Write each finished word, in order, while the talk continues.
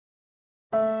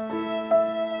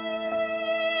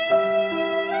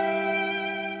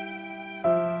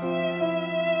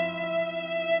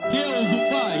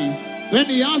Then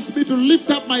he asked me to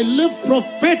lift up my left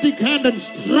prophetic hand and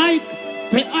strike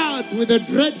the earth with the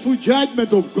dreadful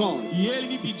judgment of God. E ele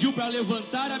me pediu para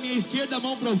levantar a minha esquerda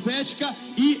mão profética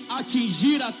e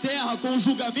atingir a terra com o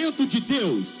julgamento de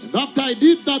Deus. And after I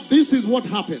did that, this is what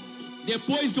happened.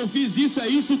 Depois que eu fiz isso, é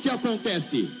isso que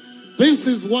acontece. This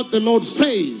is what the Lord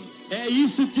says. É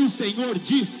isso que o Senhor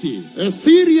disse. A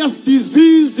serious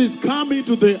disease is coming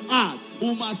to the earth.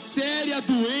 Uma séria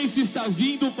doença está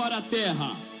vindo para a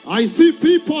terra. I see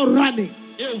people running.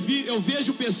 Eu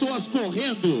vejo pessoas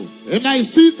correndo. And I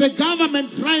see the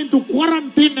government trying to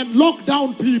quarantine and lock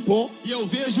down people. E eu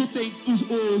vejo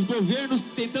os governos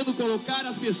tentando colocar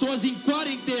as pessoas em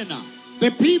quarentena.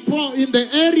 The people in the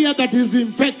area that is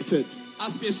infected.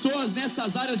 As pessoas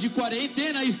nessas áreas de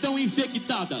quarentena estão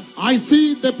infectadas. I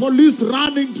see the police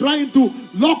running, trying to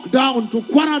lock down, to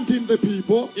quarantine the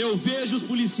people. Eu vejo os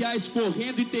policiais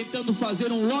correndo e tentando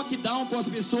fazer um lockdown com as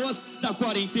pessoas da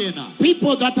quarentena.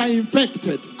 People that are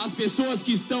infected. As pessoas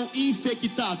que estão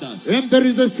infectadas. And there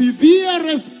is a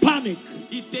severe panic.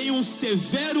 E tem um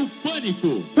severo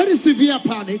pânico. Very severe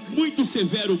panic. Muito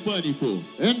severo pânico.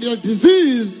 And the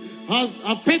disease has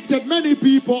affected many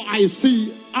people, I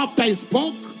see, after I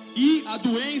spoke. E a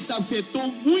doença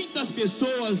afetou muitas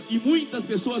pessoas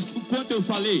enquanto eu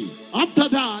falei. After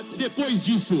that, depois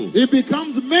disso, it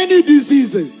becomes many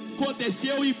diseases.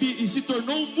 Aconteceu e se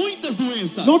tornou muitas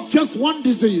doenças. Not just one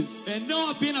disease. É não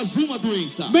apenas uma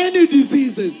doença. Many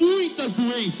diseases. Muitas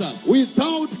doenças.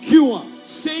 Without cure.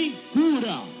 Sem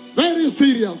cura. Very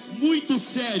serious. Muito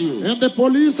sério. And the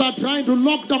police are trying to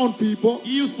lock down people.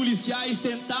 E os policiais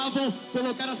tentavam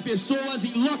colocar as pessoas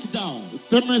em lockdown.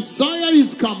 The Messiah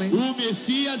is coming. O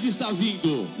Messias está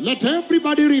vindo. Let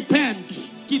everybody repent.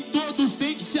 Que todos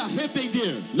têm que se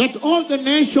arrepender. Let all the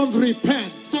nations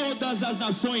repent. Todas as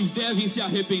nações devem se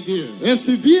arrepender. A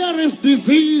severest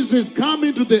disease is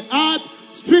coming to the earth,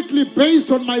 strictly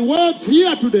based on my words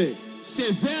here today.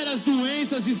 Severas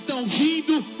doenças estão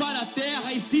vindo para a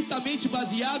terra, estritamente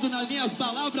baseado nas minhas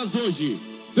palavras hoje.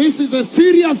 This is a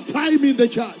serious time in the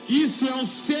church. Isso é um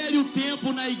sério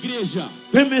tempo na igreja.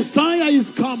 The Messiah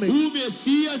is coming. O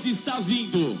Messias está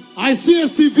vindo. I see a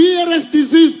severest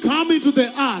disease coming to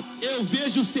the earth. Eu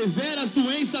vejo severas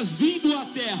doenças vindo à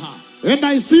terra. And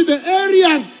I see the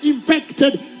areas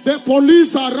infected. The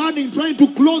police are running, trying to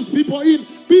close people in.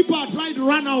 People are trying to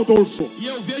run out also. E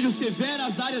eu vejo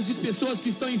severas áreas de pessoas que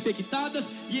estão infectadas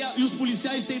e os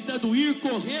policiais tentando ir,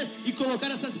 correr e colocar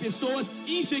essas pessoas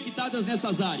infectadas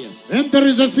nessas áreas. And there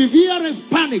is a severe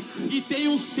panic. E tem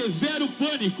um severo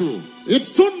pânico. It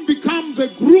soon becomes a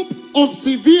group of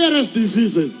severest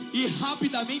diseases. E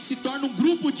rapidamente se torna um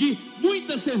grupo de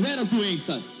muitas severas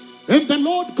doenças. And the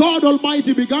Lord God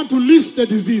Almighty began to list the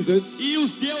diseases. E o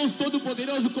Deus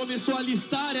Todo-Poderoso começou a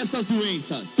listar essas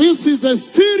doenças. This is a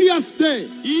serious day.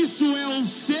 Isso é um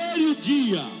sério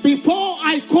dia. Before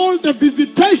I call the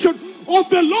visitation of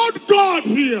the Lord God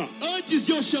here. Antes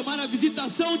de eu chamar a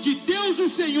visitação de Deus o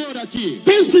Senhor aqui.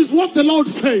 This is what the Lord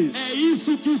says. É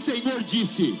isso que o Senhor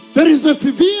disse. There is a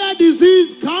severe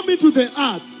disease coming to the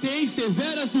earth. Tem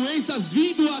severas doenças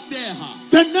vindo à terra.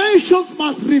 The nations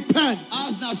must repent.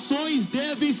 As nações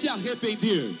devem se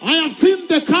arrepender. I have seen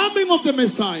the coming of the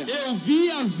Messiah. Eu vi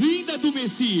a vinda do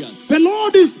Messias. The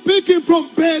Lord is speaking from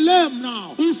Bethlehem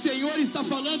now. O Senhor está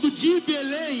falando de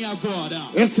Belém agora.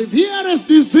 A severest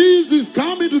disease is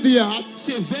coming to the earth.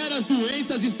 Severas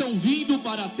doenças estão vindo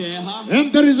para a terra.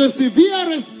 And there is a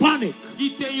severest panic. E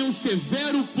tem um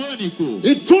severo pânico.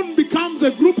 It soon becomes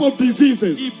a group of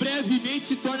diseases. E brevemente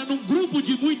se torna num grupo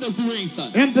de muitas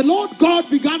doenças. And the Lord God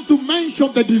began to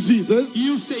mention the diseases. E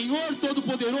o Senhor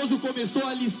Todo-Poderoso começou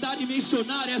a listar e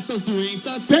mencionar essas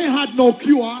doenças. They had no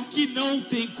cure. Que não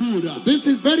tem cura. This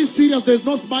is very serious. There's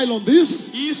no smile on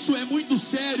this. Isso é muito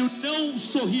sério. Não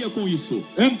sorria com isso.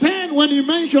 And then when he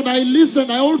mentioned, I listened.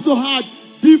 I also had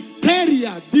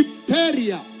diphtheria.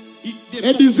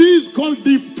 A disease called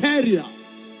diphtheria.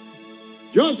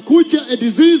 Just escucha, a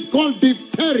disease called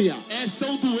diphtheria.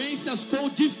 São doenças com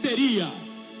difteria.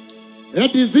 A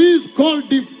disease called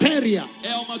diphtheria.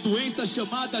 É uma doença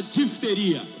chamada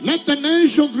difteria. Let the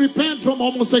nations repent from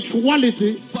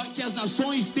homosexuality. Que as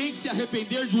nações têm que se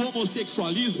arrepender do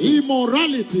homossexualismo.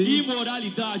 Immorality.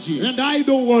 Imoralidade. And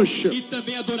idol worship. E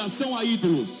também adoração a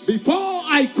ídolos. Before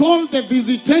I call the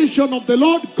visitation of the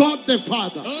Lord God the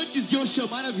Father. Antes de eu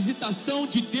chamar a visitação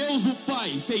de Deus o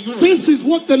Pai, Senhor. This is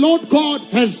what the Lord God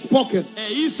has spoken.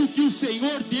 É isso que o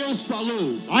Senhor Deus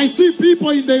falou. I see people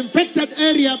in the infected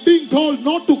area being told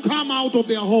not to come out of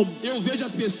their homes. Eu vejo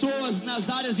as pessoas nas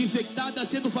áreas infectadas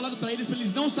sendo falado para eles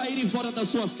não saírem fora das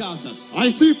suas casas.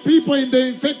 I see people in the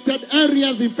infected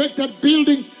areas, infected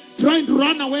buildings, trying to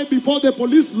run away before the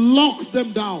police locks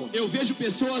them down. Eu vejo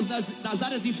pessoas nas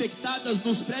áreas infectadas,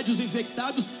 nos prédios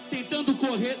infectados, tentando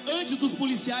correr antes dos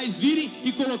policiais virem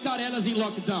e colocar elas em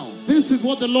lockdown. This is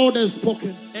what the Lord has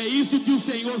spoken. É isso que o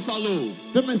Senhor falou.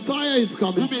 The Messiah is O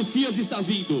coming. Messias está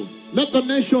vindo. Let the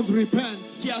nations repent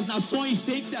Que as nações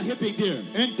têm que se arrepender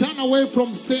and turn away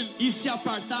from sin. e se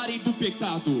apartarem do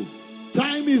pecado.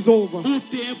 Time is over. O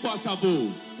tempo acabou.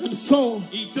 And so,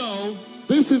 Então,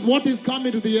 this is what is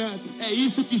coming to the earth. é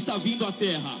isso que está vindo à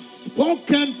terra.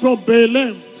 Spoken from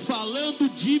Bethlehem. Falando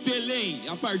de Belém,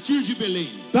 a partir de Belém.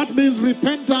 That means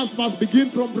repentance must begin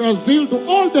from Brazil to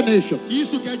all the nations.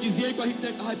 Isso quer dizer que o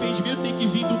arrependimento tem que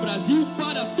vir do Brasil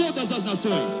para todas as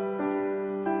nações.